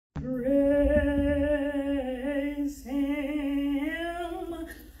praise him.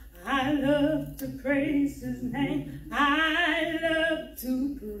 I love to praise his name. I love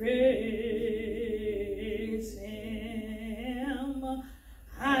to praise him.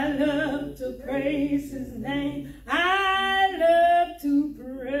 I love to praise his name. I love to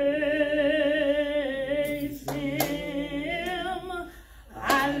praise him.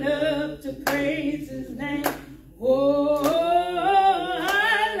 I love to praise his name. Oh,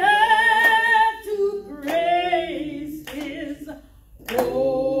 I love to praise his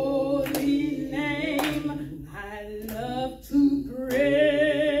holy name. I love to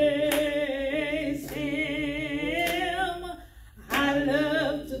praise him. I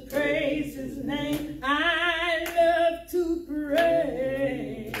love to praise his name. I love to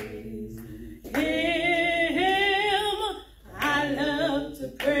praise him. I love to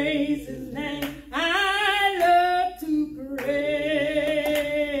praise his name. I love to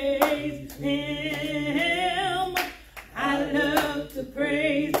praise him. I love to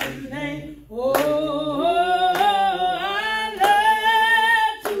praise his name. Oh, I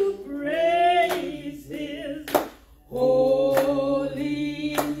love to praise his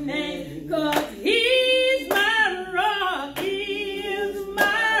holy name. 'Cause he's my rock. He is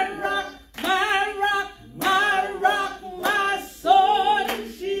my rock, my rock, my rock, my sword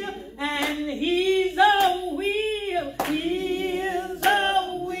and shield. And he's a wheel. He is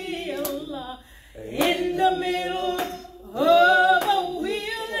a wheel in the middle of a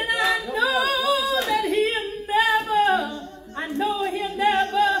wheel. And I know that he'll never, I know he'll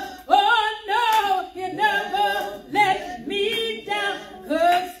never, oh no, he'll never let me down.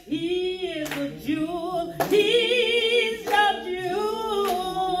 'Cause he is a jewel. He's a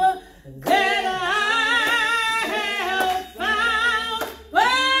jewel that I have found. Oh,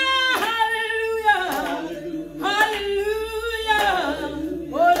 hallelujah. Hallelujah.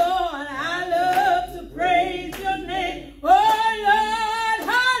 Oh, Lord, I love to praise your name. Oh, Lord,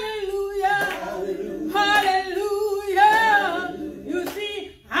 hallelujah. Hallelujah. You see,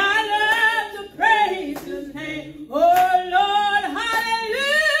 I love to praise your name. Oh, Lord,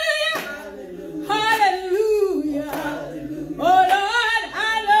 hallelujah. Hallelujah. Oh, Lord, I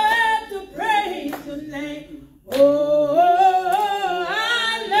love to praise your name. Oh, I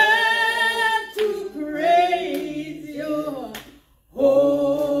love to praise your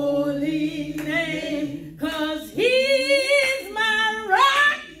holy name. 'Cause he's my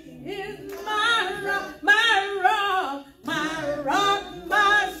rock, he's my rock, my rock, my rock,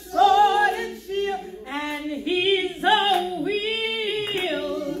 my sword and shield. And he's a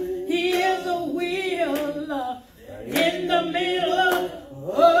wheel, he is a wheel in the middle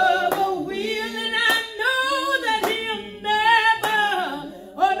of a wheel. And I know that he'll never,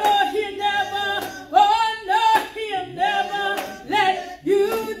 oh no, he'll never, oh no, he'll never let you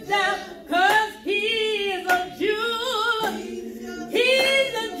down. 'Cause he's a jewel,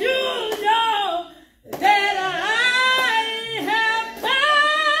 he's a jewel, y'all, that I have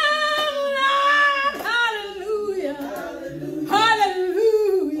found. Hallelujah.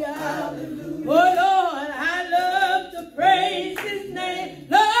 Hallelujah. Oh Lord, I love to praise his name.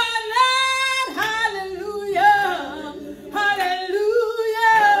 Lord, Lord, hallelujah.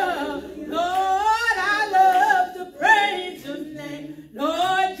 Hallelujah. Lord, I love to praise your name.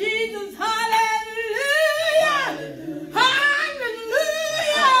 Lord Jesus, hallelujah.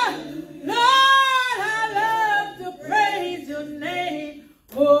 Hallelujah. Lord, I love to praise your name.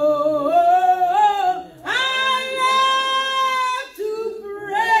 Oh, I love to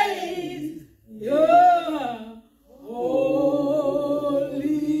praise your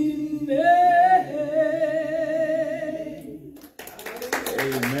holy name.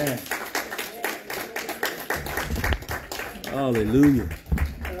 Amen. Hallelujah.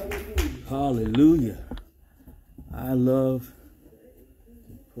 Hallelujah. I love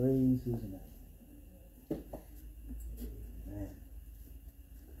to praise his name. Amen.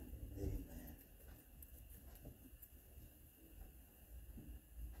 Amen.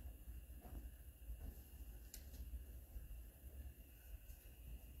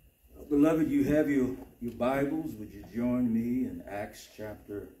 Beloved, you have your Bibles. Would you join me in Acts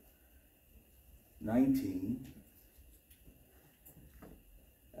chapter 19?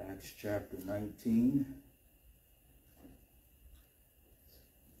 Acts chapter 19.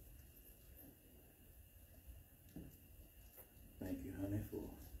 Thank you, honey, for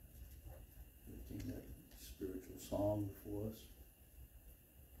lifting that spiritual song before us.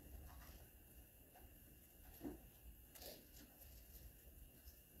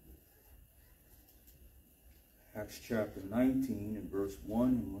 Acts chapter 19 and verse 1,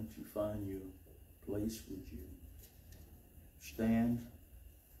 and once you find your place, would you stand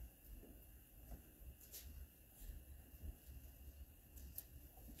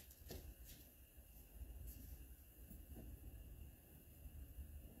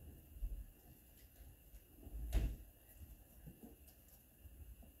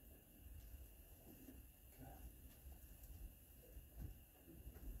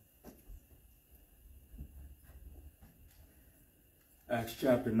Acts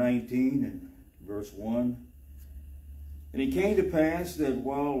chapter 19 and verse 1. And it came to pass that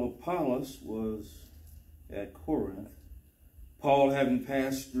while Apollos was at Corinth, Paul, having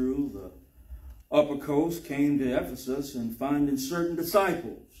passed through the upper coast, came to Ephesus, and finding certain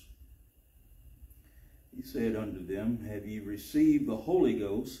disciples, he said unto them, Have ye received the Holy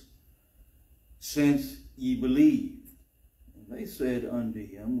Ghost since ye believed? And they said unto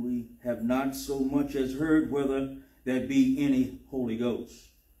him, We have not so much as heard whether there be any Holy Ghost.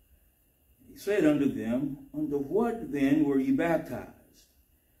 He said unto them, Unto what then were ye baptized?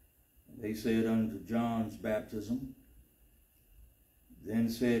 And they said, Unto John's baptism. Then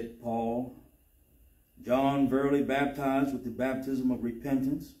said Paul, John verily baptized with the baptism of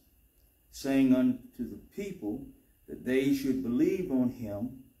repentance, saying unto the people that they should believe on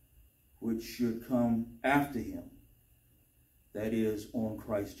him which should come after him, that is, on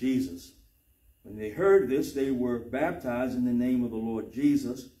Christ Jesus. When they heard this, they were baptized in the name of the Lord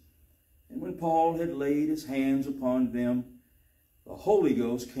Jesus. And when Paul had laid his hands upon them, the Holy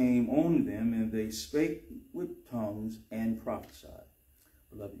Ghost came on them, and they spake with tongues and prophesied.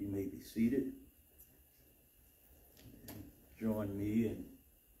 Beloved, you may be seated. And join me in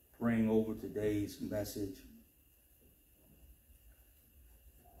praying over today's message.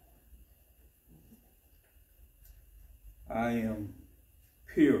 I am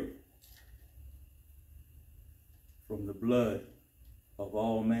pure from the blood of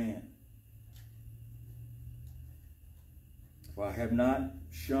all man. For I have not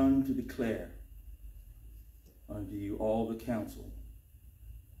shunned to declare unto you all the counsel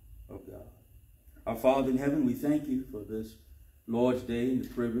of God. Our Father in heaven, we thank you for this Lord's Day and the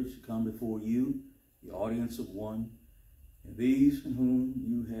privilege to come before you, the audience of one, and these in whom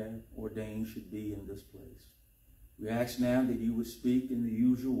you have ordained should be in this place. We ask now that you would speak in the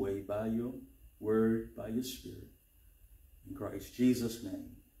usual way by your word, by your spirit. In Christ Jesus'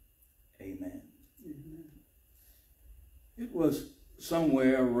 name, amen. Amen. It was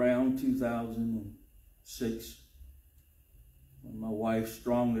somewhere around 2006 when my wife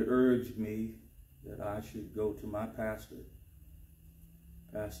strongly urged me that I should go to my pastor,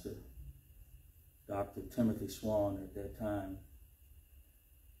 Pastor Dr. Timothy Swan at that time,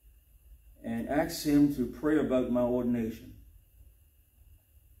 and asked him to pray about my ordination.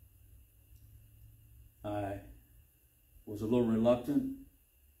 I was a little reluctant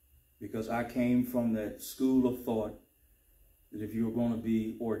because I came from that school of thought that if you were going to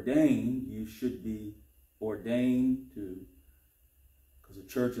be ordained, you should be ordained to, because the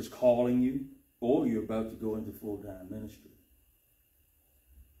church is calling you, or you're about to go into full-time ministry.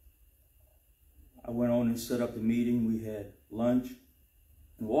 I went on and set up the meeting. We had lunch.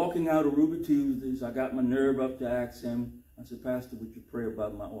 And walking out of Ruby Tuesdays, I got my nerve up to ask him. I said, Pastor, would you pray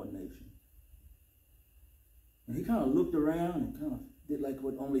about my ordination? And he kind of looked around and kind of did like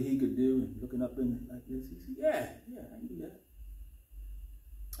what only he could do, and looking up in like this. He said, yeah, I can do that.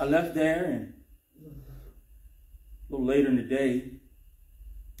 I left there, and a little later in the day,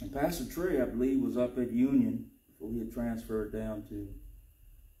 and Pastor Trey, I believe, was up at Union before he had transferred down to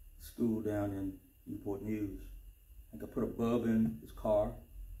school down in Newport News. I think I put a bulb in his car.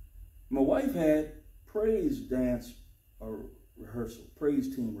 My wife had praise dance rehearsal,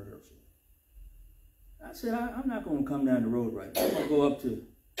 praise team rehearsal. I said, I'm not going to come down the road right now. I'm going to go up to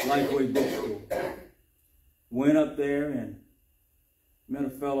Lifeway Bookstore. Went up there and met a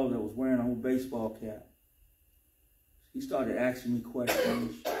fellow that was wearing an old baseball cap. He started asking me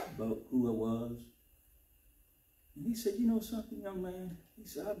questions about who I was. And he said, you know something, young man? He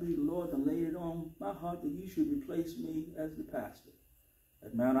said, I believe the Lord and laid it on my heart that you should replace me as the pastor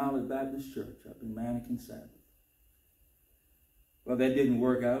at Mount Olive Baptist Church up in Mannequin Sabbath. Well, that didn't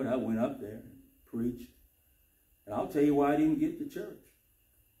work out. I went up there and preached. And I'll tell you why I didn't get to church.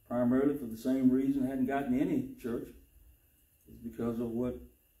 Primarily for the same reason I hadn't gotten any church. It's because of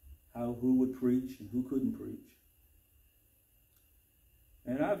who would preach and who couldn't preach.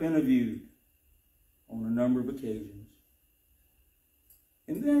 And I've interviewed on a number of occasions.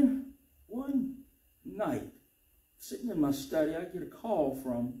 And then one night, sitting in my study, I get a call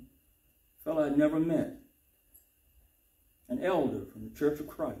from a fellow I'd never met, an elder from the Church of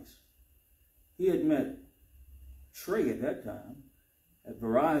Christ. He had met Trey at that time at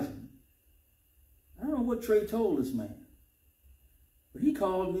Verizon. I don't know what Trey told this man, but he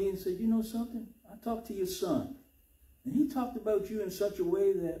called me and said, you know something? I talked to your son, and he talked about you in such a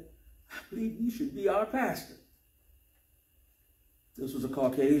way that I believe you should be our pastor. This was a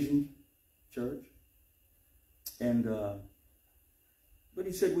Caucasian church. And, but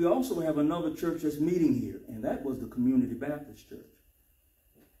he said, we also have another church that's meeting here, and that was the Community Baptist Church.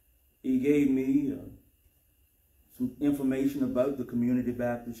 He gave me some some information about the Community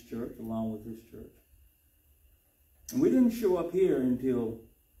Baptist Church along with his church. And we didn't show up here until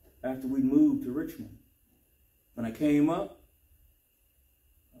after we moved to Richmond. When I came up,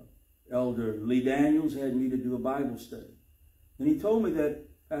 Elder Lee Daniels had me to do a Bible study. And he told me that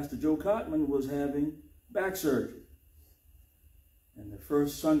Pastor Joe Cotman was having back surgery. And the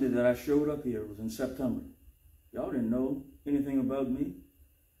first Sunday that I showed up here was in September. Y'all didn't know anything about me.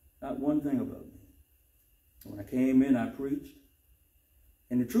 Not one thing about me. When I came in, I preached.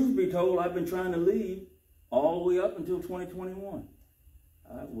 And the truth be told, I've been trying to leave all the way up until 2021.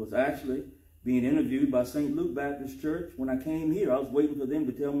 I was actually being interviewed by St. Luke Baptist Church. When I came here, I was waiting for them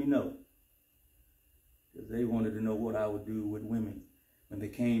to tell me no. Because they wanted to know what I would do with women when they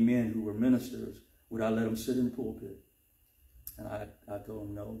came in who were ministers. Would I let them sit in the pulpit? And I told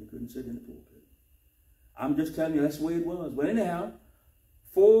them no, they couldn't sit in the pulpit. I'm just telling you, that's the way it was. But anyhow,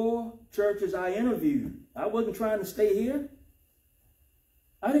 4 churches I interviewed. I wasn't trying to stay here.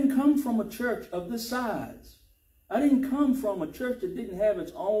 I didn't come from a church of this size. I didn't come from a church that didn't have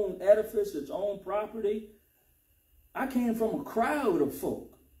its own edifice, its own property. I came from a crowd of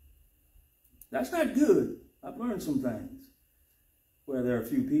folk. That's not good. I've learned some things where there are a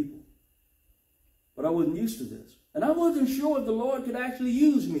few people. But I wasn't used to this. And I wasn't sure if the Lord could actually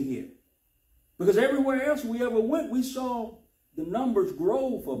use me here. Because everywhere else we ever went, we saw the numbers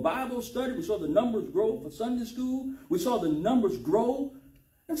grow for Bible study. We saw the numbers grow for Sunday school. We saw the numbers grow.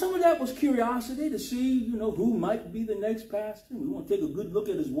 And some of that was curiosity to see, who might be the next pastor. We want to take a good look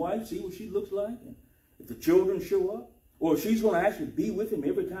at his wife, see what she looks like. And if the children show up, or if she's going to actually be with him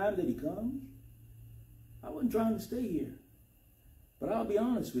every time that he comes. I wasn't trying to stay here. But I'll be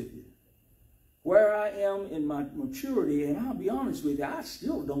honest with you. Where I am in my maturity, and I'll be honest with you, I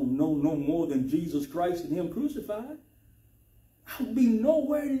still don't know no more than Jesus Christ and him crucified. I'll be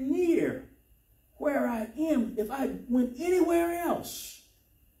nowhere near where I am if I went anywhere else.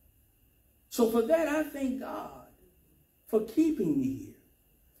 So for that, I thank God for keeping me here.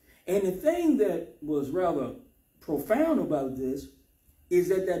 And the thing that was rather profound about this is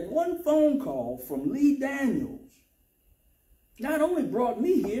that one phone call from Lee Daniels not only brought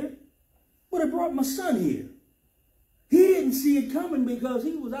me here, but it brought my son here. He didn't see it coming because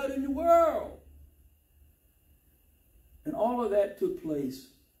he was out in the world. And all of that took place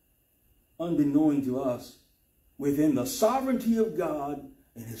unbeknown to us within the sovereignty of God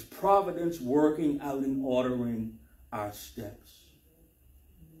and his providence working out and ordering our steps.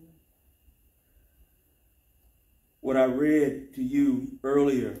 What I read to you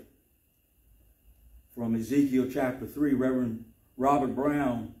earlier from Ezekiel chapter 3, Reverend Robert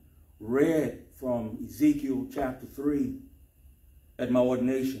Brown read from Ezekiel chapter 3 at my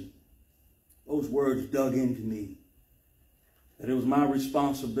ordination. Those words dug into me. That it was my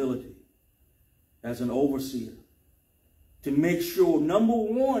responsibility as an overseer to make sure, number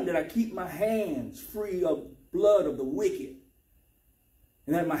one, that I keep my hands free of blood of the wicked.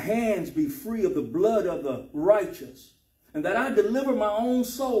 And that my hands be free of the blood of the righteous. And that I deliver my own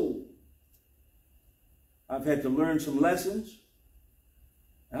soul. I've had to learn some lessons.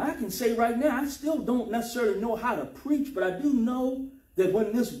 And I can say right now, I still don't necessarily know how to preach, but I do know that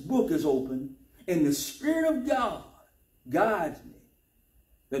when this book is open and the Spirit of God guides me,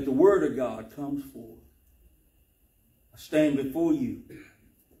 that the Word of God comes forth. I stand before you,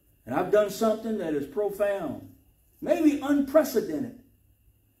 and I've done something that is profound, maybe unprecedented.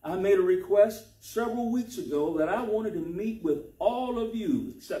 I made a request several weeks ago that I wanted to meet with all of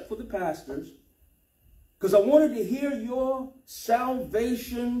you, except for the pastors, because I wanted to hear your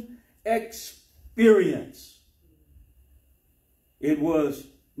salvation experience. It was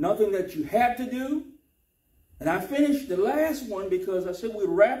nothing that you had to do. And I finished the last one because I said we'd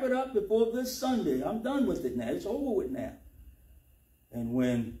wrap it up before this Sunday. I'm done with it now. It's over with now. And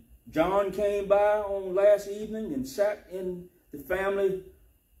when John came by on last evening and sat in the family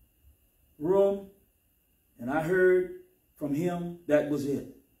room, and I heard from him, that was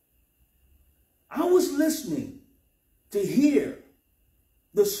it. I was listening to hear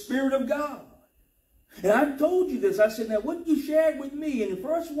the Spirit of God. And I told you this. I said, now what you shared with me, and the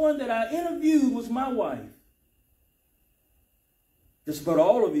first one that I interviewed was my wife. Just about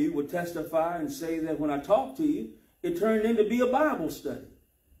all of you would testify and say that when I talked to you, it turned into be a Bible study.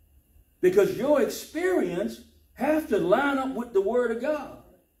 Because your experience has to line up with the Word of God.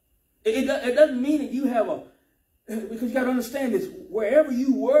 It doesn't mean that you have a, because you got to understand this, wherever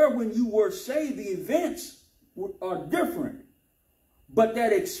you were when you were saved, the events are different. But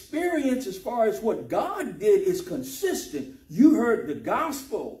that experience as far as what God did is consistent. You heard the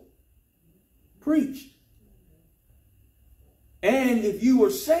gospel preached. And if you were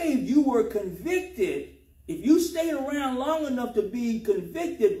saved, you were convicted if you stayed around long enough to be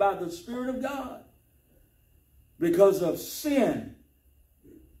convicted by the Spirit of God because of sin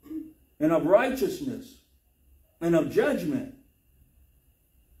and of righteousness and of judgment,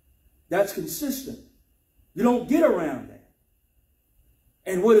 that's consistent. You don't get around that.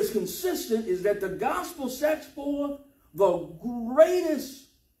 And what is consistent is that the gospel sets forth the greatest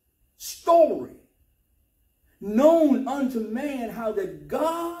story known unto man, how that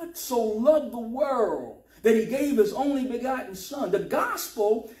God so loved the world that he gave his only begotten Son. The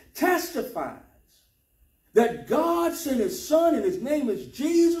gospel testifies that God sent his Son, and his name is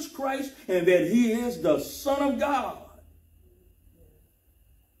Jesus Christ, and that he is the Son of God.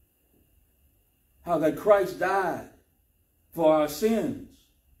 How that Christ died for our sins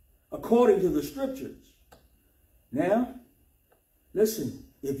according to the Scriptures. Now, listen,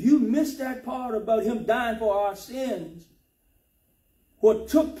 if you missed that part about him dying for our sins, what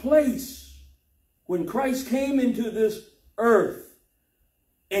took place when Christ came into this earth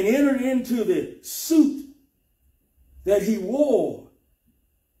and entered into the suit that he wore,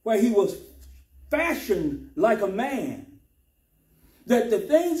 where he was fashioned like a man, that the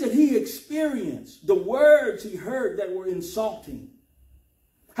things that he experienced, the words he heard that were insulting,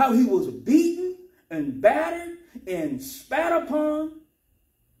 how he was beaten and battered and spat upon,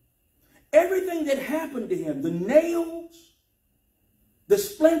 everything that happened to him, the nails, the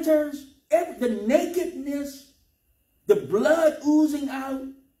splinters, the nakedness, the blood oozing out,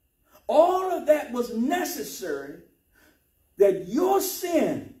 all of that was necessary that your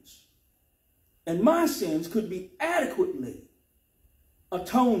sins and my sins could be adequately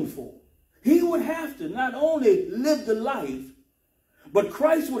atoned for. He would have to not only live the life, but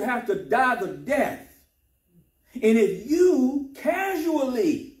Christ would have to die the death. And if you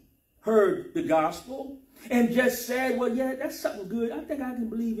casually heard the gospel and just said, well, yeah, that's something good, I think I can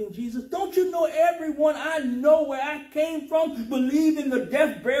believe in Jesus. Don't you know everyone I know where I came from believed in the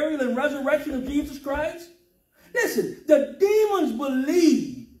death, burial, and resurrection of Jesus Christ? Listen, the demons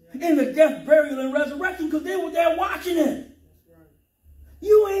believed in the death, burial, and resurrection because they were there watching it.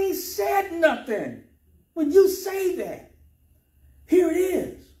 You ain't said nothing when you say that. Here it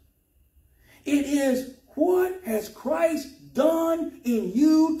is. It is what has Christ done in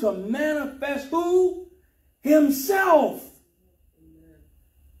you to manifest who? Himself.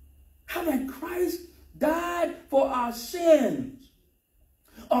 How that Christ died for our sins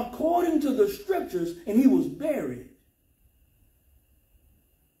according to the Scriptures, and he was buried.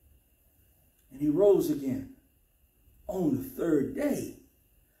 And he rose again on the third day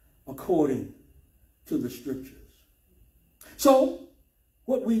according to the Scriptures. So,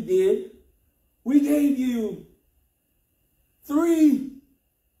 what we did, we gave you 3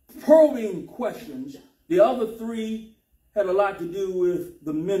 probing questions. The other 3 had a lot to do with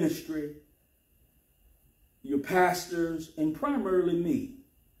the ministry, your pastors, and primarily me.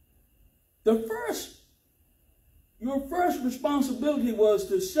 Your first responsibility was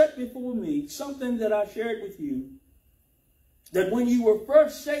to set before me something that I shared with you, that when you were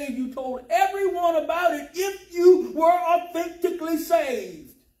first saved, you told everyone about it if you were authentically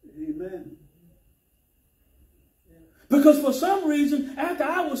saved. Amen. Because for some reason, after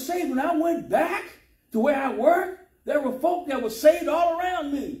I was saved, when I went back to where I worked, there were folk that were saved all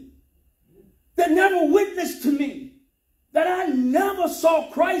around me that never witnessed to me, that I never saw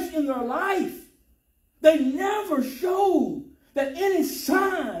Christ in their life. They never showed that any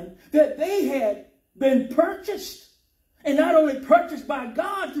sign that they had been purchased. And not only purchased by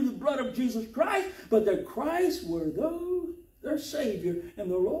God through the blood of Jesus Christ, but that Christ were their Savior and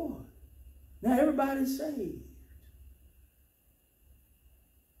the Lord. Now everybody's saved.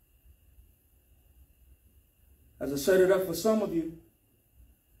 As I set it up for some of you,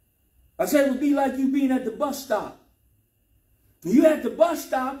 I said it would be like you being at the bus stop. You at the bus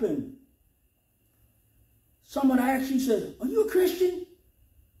stop and someone asks you, says, are you a Christian?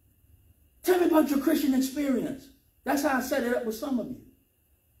 Tell me about your Christian experience. That's how I set it up with some of you.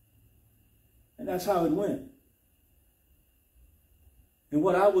 And that's how it went. And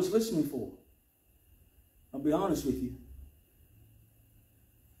what I was listening for, I'll be honest with you,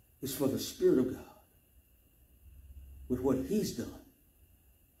 is for the Spirit of God with what he's done.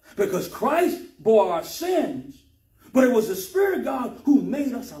 Because Christ bore our sins, but it was the Spirit of God who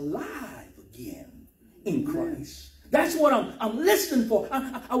made us alive again in Christ. That's what I'm listening for.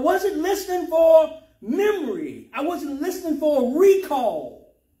 I wasn't listening for memory. I wasn't listening for a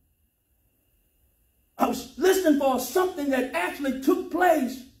recall. I was listening for something that actually took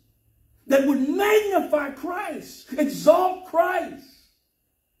place that would magnify Christ, exalt Christ.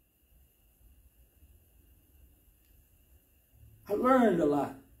 I learned a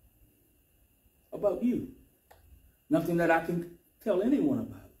lot about you. Nothing that I can tell anyone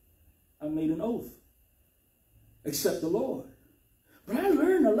about. I made an oath, except the Lord. But I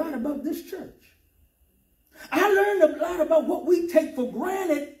learned a lot about this church. I learned a lot about what we take for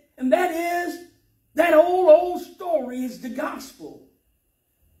granted, and that is that old story is the gospel.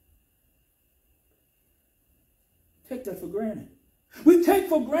 Take that for granted. We take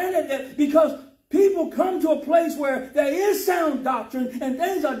for granted that because people come to a place where there is sound doctrine and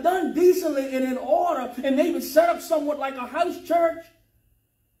things are done decently and in order and maybe set up somewhat like a house church,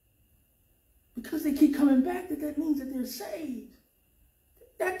 because they keep coming back, that means that they're saved.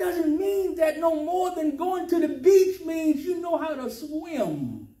 That doesn't mean that no more than going to the beach means you know how to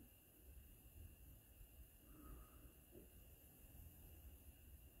swim.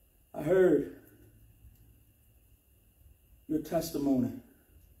 I heard your testimony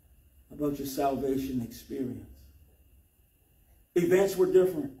about your salvation experience. Events were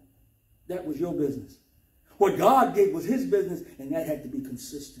different. That was your business. What God did was his business, and that had to be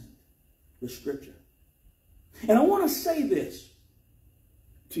consistent with Scripture. And I want to say this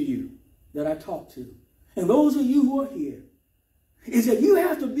to you that I talk to, and those of you who are here, is that you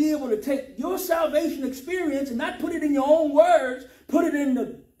have to be able to take your salvation experience and not put it in your own words, put it in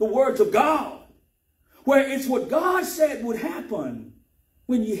the words of God, where it's what God said would happen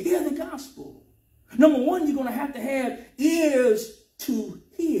when you hear the gospel. Number one, you're going to have ears to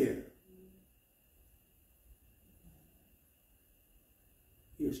hear.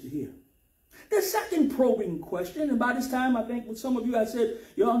 Ears to hear. The second probing question, and by this time, I think with some of you, I said,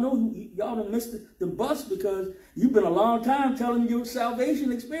 y'all know, y'all done missed the bus because you've been a long time telling your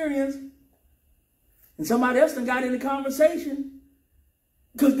salvation experience. And somebody else done got in the conversation.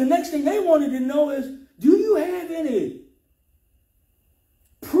 Because the next thing they wanted to know is, do you have any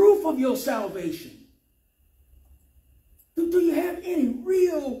proof of your salvation? Do you have any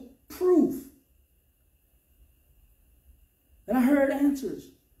real proof? And I heard answers.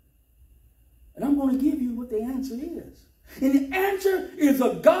 And I'm going to give you what the answer is. And the answer is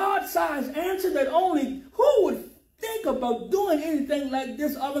a God-sized answer that only who would think about doing anything like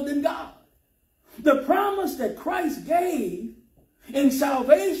this other than God? The promise that Christ gave in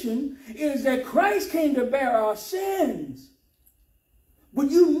salvation is that Christ came to bear our sins. But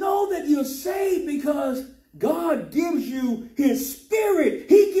you know that you're saved because God gives you his Spirit.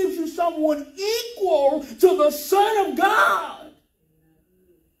 He gives you someone equal to the Son of God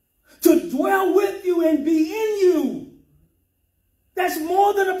to dwell with you and be in you. That's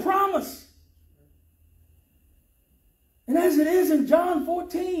more than a promise. And as it is in John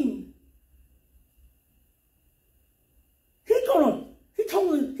 14,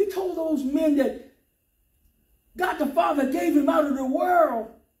 he told those men that God the Father gave him out of the world,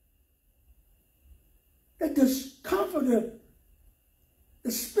 that the Comforter,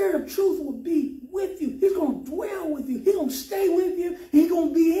 the Spirit of truth will be with you. He's going to dwell with you. He's going to stay with you. He's going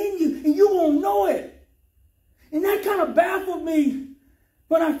to be in you. And you're going to know it. And that kind of baffled me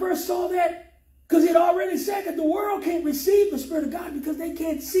when I first saw that, because it already said that the world can't receive the Spirit of God because they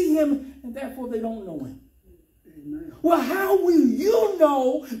can't see him, and therefore they don't know him. Amen. Well, how will you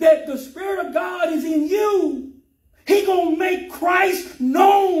know that the Spirit of God is in you? He's going to make Christ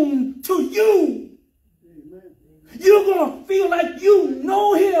known to you. Amen. You're going to feel like you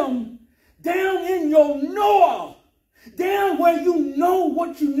know him down in your knower, down where you know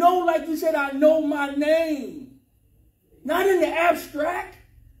what you know, like you said, I know my name. Not in the abstract.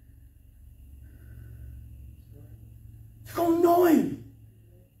 You're going to know him.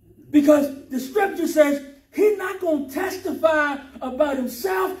 Because the scripture says he's not going to testify about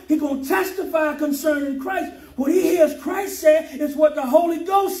himself. He's going to testify concerning Christ. What he hears Christ say is what the Holy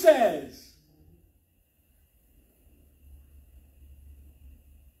Ghost says.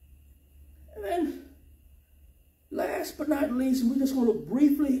 And then, last but not least, we're just going to look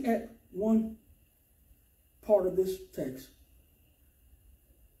briefly at one part of this text.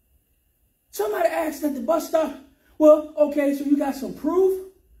 Somebody asked at the bus stop, well, okay, so you got some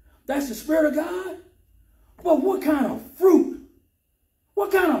proof? That's the Spirit of God? But what kind of fruit?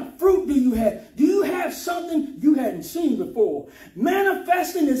 What kind of fruit do you have? Do you have something you hadn't seen before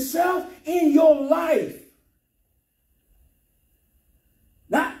manifesting itself in your life?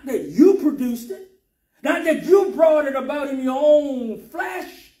 Not that you produced it. Not that you brought it about in your own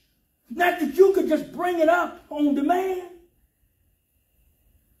flesh. Not that you could just bring it up on demand.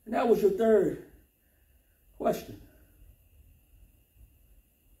 And that was your third question.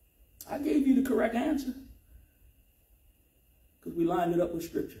 I gave you the correct answer because we lined it up with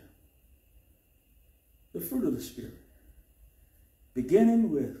Scripture. The fruit of the Spirit,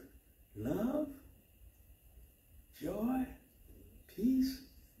 beginning with love, joy, peace,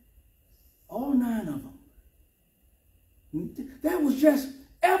 All 9 of them. That was just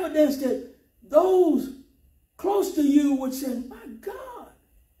evidence that those close to you would say, my God,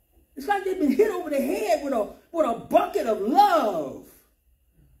 it's like they've been hit over the head with a bucket of love.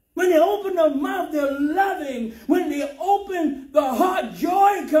 When they open their mouth, they're loving. When they open the heart,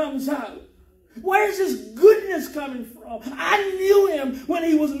 joy comes out. Where's this goodness coming from? I knew him when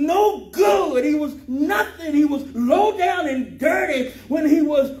he was no good. He was nothing. He was low down and dirty. When he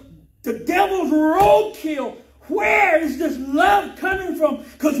was the devil's roadkill. Where is this love coming from?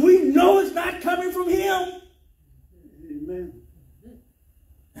 Because we know it's not coming from him. Amen.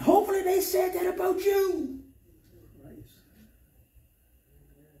 And hopefully they said that about you.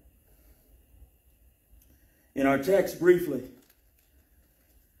 In our text, briefly,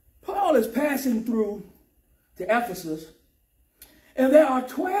 Paul is passing through to Ephesus, and there are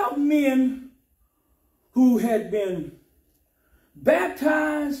 12 men who had been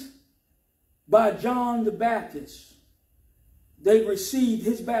baptized by John the Baptist. They received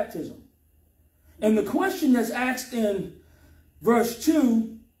his baptism. And the question that's asked in verse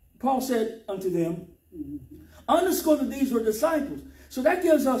 2, Paul said unto them, underscore that these were disciples. So that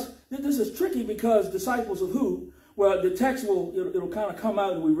gives us, this is tricky because disciples of who? Well, the text it'll kind of come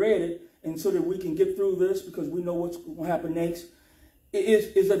out and we read it, and so that we can get through this because we know what's going to happen next.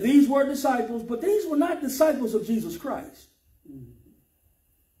 Is that these were disciples, but these were not disciples of Jesus Christ.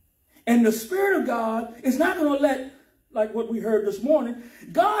 And the Spirit of God is not going to let, like what we heard this morning,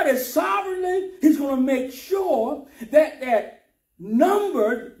 God is sovereignly, he's going to make sure that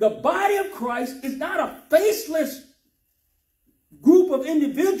numbered, the body of Christ is not a faceless group of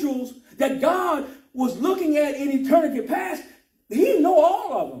individuals that God was looking at in eternity past. He knew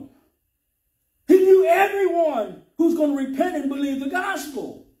all of them. He knew everyone who's going to repent and believe the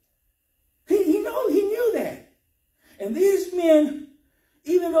gospel. He knew that. And these men,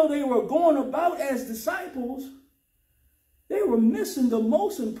 even though they were going about as disciples, they were missing the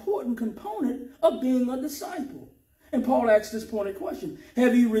most important component of being a disciple. And Paul asked this pointed question.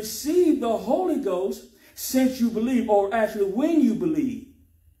 Have you received the Holy Ghost since you believe, or actually when you believe?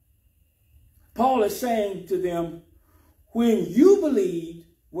 Paul is saying to them, when you believed,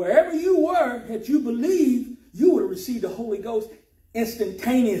 wherever you were, had you believed, you would have received the Holy Ghost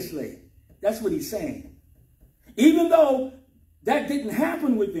instantaneously. That's what he's saying. Even though that didn't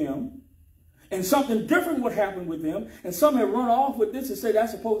happen with them, and something different would happen with them, and some have run off with this and say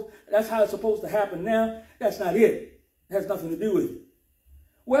that's how it's supposed to happen now. That's not it. It has nothing to do with it.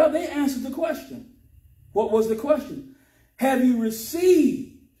 Well, they answered the question. What was the question? Have you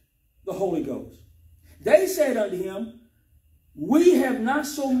received the Holy Ghost? They said unto him, we have not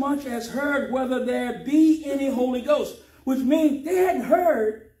so much as heard whether there be any Holy Ghost. Which means they hadn't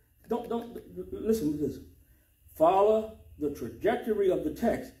heard. Don't listen to this. Follow the trajectory of the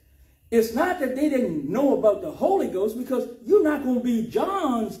text. It's not that they didn't know about the Holy Ghost, because you're not going to be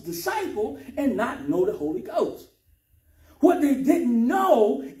John's disciple and not know the Holy Ghost. What they didn't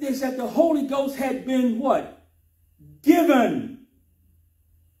know is that the Holy Ghost had been what? Given.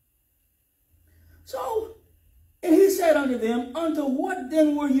 So, and he said unto them, unto what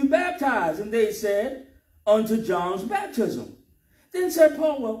then were you baptized? And they said, unto John's baptism. Then said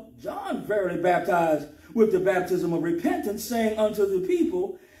Paul, well, John verily baptized with the baptism of repentance, saying unto the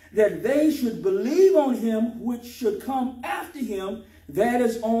people that they should believe on him which should come after him, that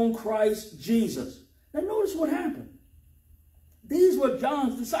is on Christ Jesus. Now notice what happened. These were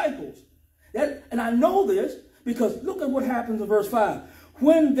John's disciples. And I know this because look at what happens in verse 5.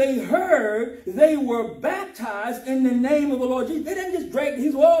 When they heard, they were baptized in the name of the Lord Jesus. They didn't just drag it.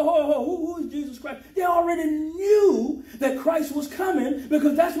 He said, who is Jesus Christ? They already knew that Christ was coming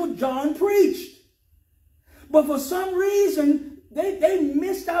because that's what John preached. But for some reason, they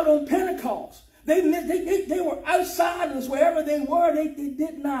missed out on Pentecost. They were outsiders wherever they were. They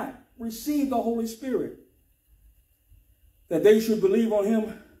did not receive the Holy Spirit. That they should believe on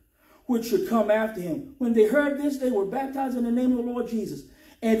him which should come after him. When they heard this, they were baptized in the name of the Lord Jesus.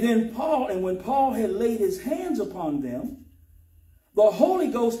 And when Paul had laid his hands upon them, the Holy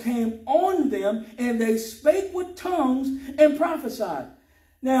Ghost came on them, and they spake with tongues and prophesied.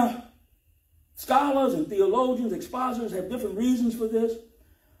 Now, scholars and theologians, expositors have different reasons for this.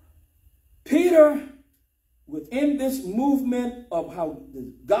 Peter, within this movement of how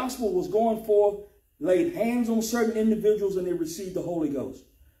the gospel was going forth, laid hands on certain individuals and they received the Holy Ghost.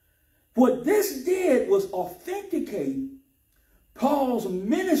 What this did was authenticate Paul's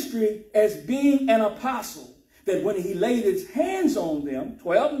ministry as being an apostle. That when he laid his hands on them,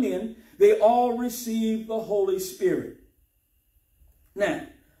 12 men, they all received the Holy Spirit. Now,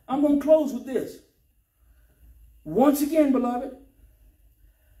 I'm going to close with this. Once again, beloved,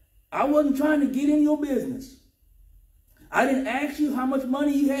 I wasn't trying to get in your business. I didn't ask you how much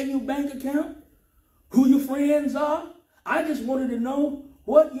money you had in your bank account, who your friends are. I just wanted to know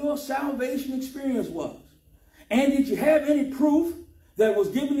what your salvation experience was. And did you have any proof that was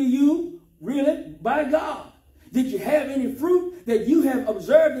given to you really by God? Did you have any fruit that you have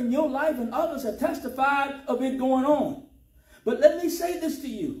observed in your life and others have testified of it going on? But let me say this to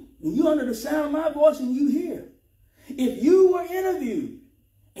you, and you under the sound of my voice and you hear. If you were interviewed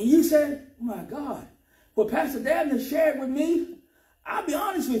and you said, oh my God, what Pastor Dabney shared with me, I'll be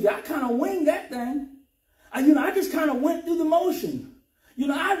honest with you, I kind of winged that thing. I just kind of went through the motion.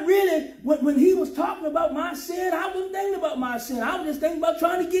 I really, when he was talking about my sin, I wasn't thinking about my sin. I was just thinking about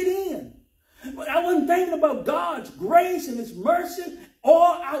trying to get in. But I wasn't thinking about God's grace and his mercy, or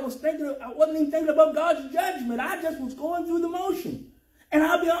I wasn't even thinking about God's judgment. I just was going through the motion. And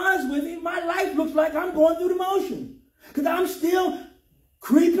I'll be honest with you, my life looks like I'm going through the motion. Because I'm still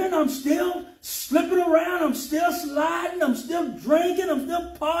creeping, I'm still slipping around, I'm still sliding, I'm still drinking, I'm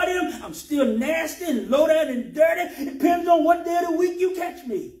still partying, I'm still nasty and low down and dirty. It depends on what day of the week you catch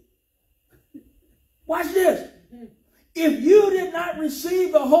me. Watch this. If you did not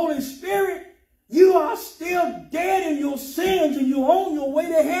receive the Holy Spirit, you are still dead in your sins and you're on your way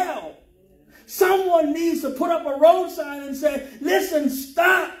to hell. Someone needs to put up a road sign and say, listen,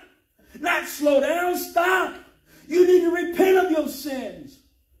 stop. Not slow down, stop. You need to repent of your sins.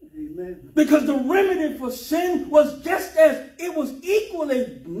 Amen. Because the remedy for sin was just as it was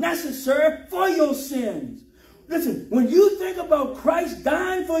equally necessary for your sins. Listen, when you think about Christ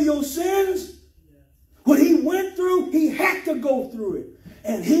dying for your sins, what he went through, he had to go through it.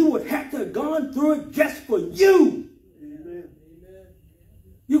 And he would have to have gone through it just for you. Amen.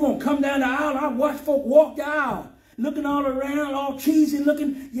 You're going to come down the aisle. I watch folk walk the aisle, looking all around, all cheesy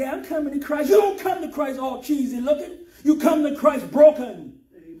looking. Yeah, I'm coming to Christ. You don't come to Christ all cheesy looking. You come to Christ broken.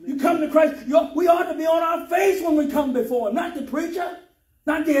 Amen. You come to Christ. We ought to be on our face when we come before him. Not the preacher,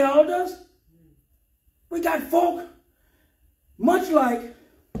 not the elders. We got folk much like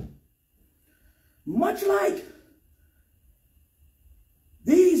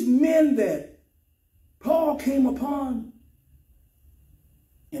these men that Paul came upon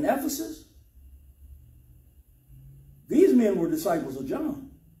in Ephesus. These men were disciples of John.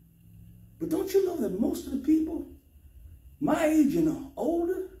 But don't you know that most of the people my age and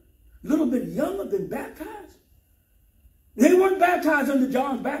older, a little bit younger, been baptized? They weren't baptized under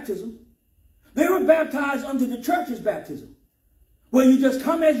John's baptism. They were baptized under the church's baptism, where you just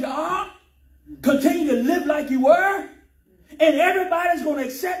come as you are, continue to live like you were, and everybody's going to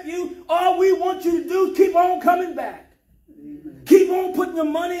accept you. All we want you to do is keep on coming back. Amen. Keep on putting your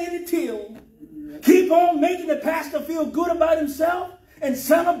money in the till. Keep on making the pastor feel good about himself and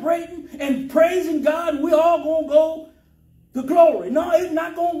celebrating and praising God. And we're all going to go to glory. No, it's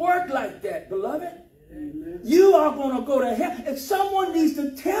not going to work like that, beloved. Amen. You are going to go to hell. And someone needs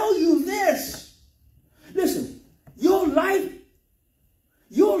to tell you this. Listen, your life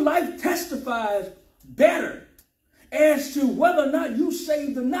testifies better as to whether or not you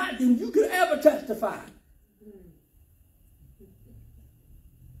saved or not than you could ever testify.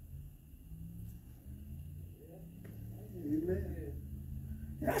 Amen.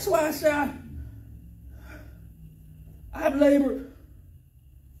 That's why I say I've labored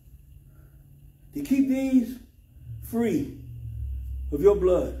to keep these free of your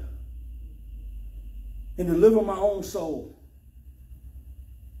blood and deliver my own soul.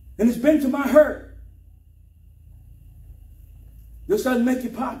 And it's been to my hurt. This doesn't make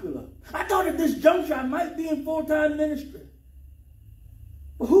you popular. I thought at this juncture I might be in full-time ministry.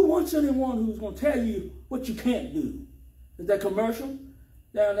 But who wants anyone who's going to tell you what you can't do? Is that commercial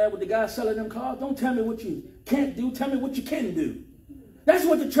down there with the guy selling them cars? Don't tell me what you can't do. Tell me what you can do. That's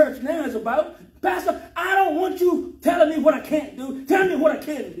what the church now is about. Pastor, I don't want you telling me what I can't do. Tell me what I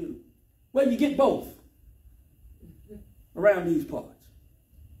can do. Well, you get both around these parts.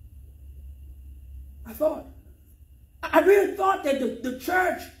 I really thought that the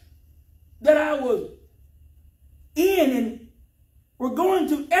church that I was in and were going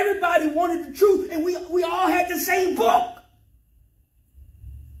to, everybody wanted the truth, and we all had the same book.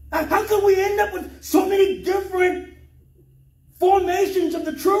 How could we end up with so many different formations of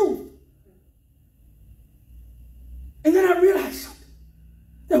the truth? And then I realized something,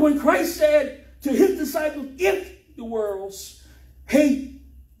 that when Christ said to his disciples, if the world hate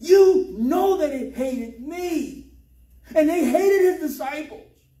you, know that it hated me. And they hated his disciples.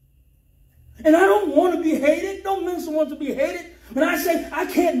 And I don't want to be hated. No minister wants to be hated. When I say I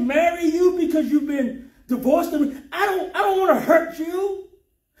can't marry you because you've been divorced, I don't want to hurt you.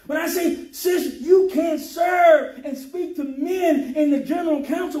 When I say, sis, you can't serve and speak to men in the general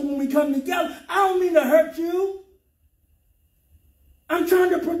council when we come together, I don't mean to hurt you. I'm trying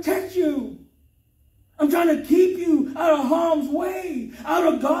to protect you. I'm trying to keep you out of harm's way,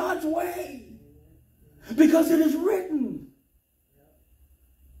 out of God's way. Because it is written.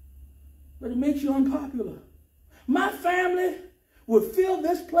 But it makes you unpopular. My family would fill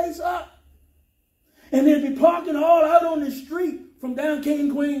this place up. And they'd be parking all out on the street from down King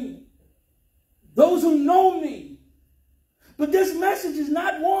and Queen. Those who know me. But this message is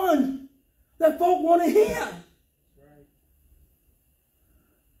not one that folk want to hear.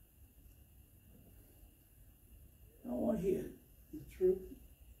 I don't want to hear it. It's true.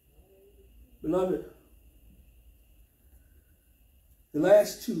 Beloved, the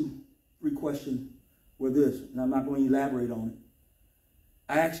last three questions were this, and I'm not going to elaborate on it.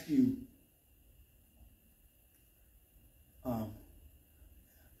 I asked you,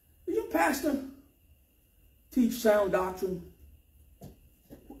 did your pastor teach sound doctrine?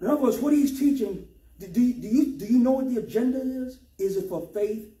 In other words, what he's teaching, do you know what the agenda is? Is it for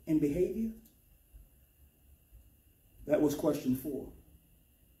faith and behavior? That was question 4.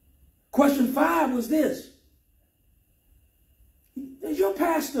 Question 5 was this. Does your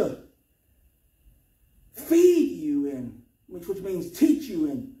pastor feed you, and which means teach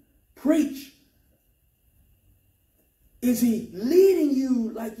you and preach? Is he leading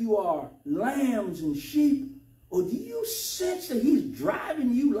you like you are lambs and sheep? Or do you sense that he's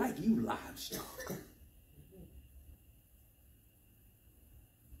driving you like you livestock?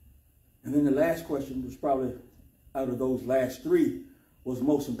 And then the last question was probably, out of those last 3, was the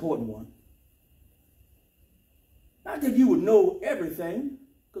most important one. Not that you would know everything,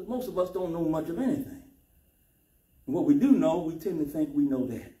 because most of us don't know much of anything. And what we do know, we tend to think we know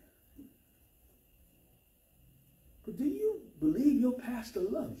that. But do you believe your pastor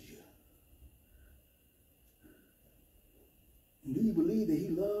loves you? And do you believe that he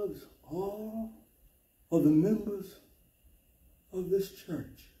loves all of the members of this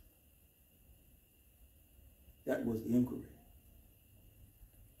church? That was the inquiry.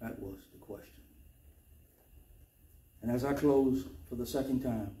 That was the question. And as I close for the second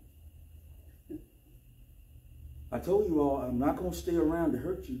time, I told you all I'm not going to stay around to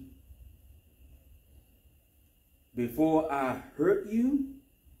hurt you. Before I hurt you,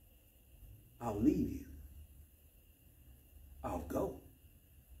 I'll leave you. I'll go.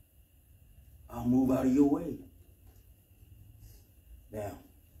 I'll move out of your way. Now,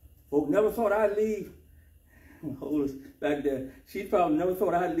 folk never thought I'd leave. My oldest back there, she probably never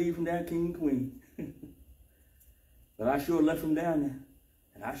thought I'd leave from down King and Queen. But I sure left from down there.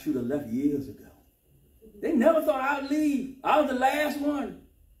 And I should have left years ago. They never thought I'd leave. I was the last one.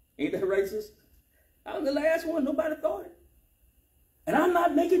 Ain't that racist? I was the last one. Nobody thought it. And I'm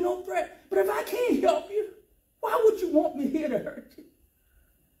not making no threat. But if I can't help you, why would you want me here to hurt you?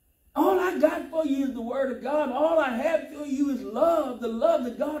 All I got for you is the word of God. All I have for you is love, the love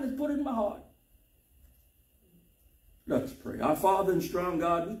that God has put in my heart. Let us pray. Our Father and strong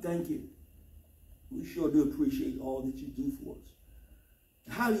God, we thank you. We sure do appreciate all that you do for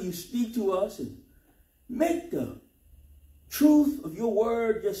us. How you speak to us and make the truth of your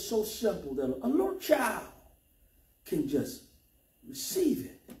word just so simple that a little child can just receive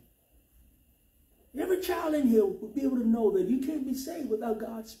it. Every child in here will be able to know that you can't be saved without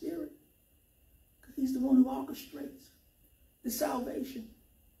God's Spirit. Because he's the one who orchestrates the salvation.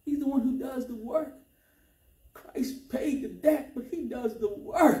 He's the one who does the work. Christ paid the debt, but he does the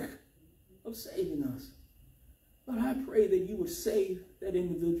work of saving us. But I pray that you would save that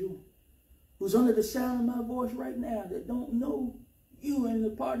individual who's under the sound of my voice right now that don't know you and the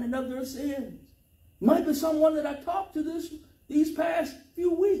pardoning of their sins. Might be someone that I talked to these past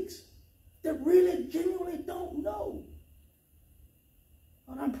few weeks that really genuinely don't know.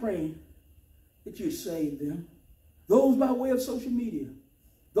 But I'm praying that you save them. Those by way of social media.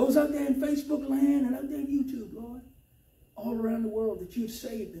 Those out there in Facebook land and out there in YouTube, Lord. All around the world, that you'd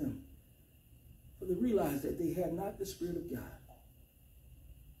save them. For they realize that they have not the Spirit of God.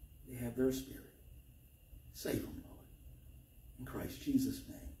 They have their spirit. Save them, Lord. In Christ Jesus'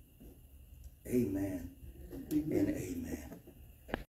 name. Amen and amen.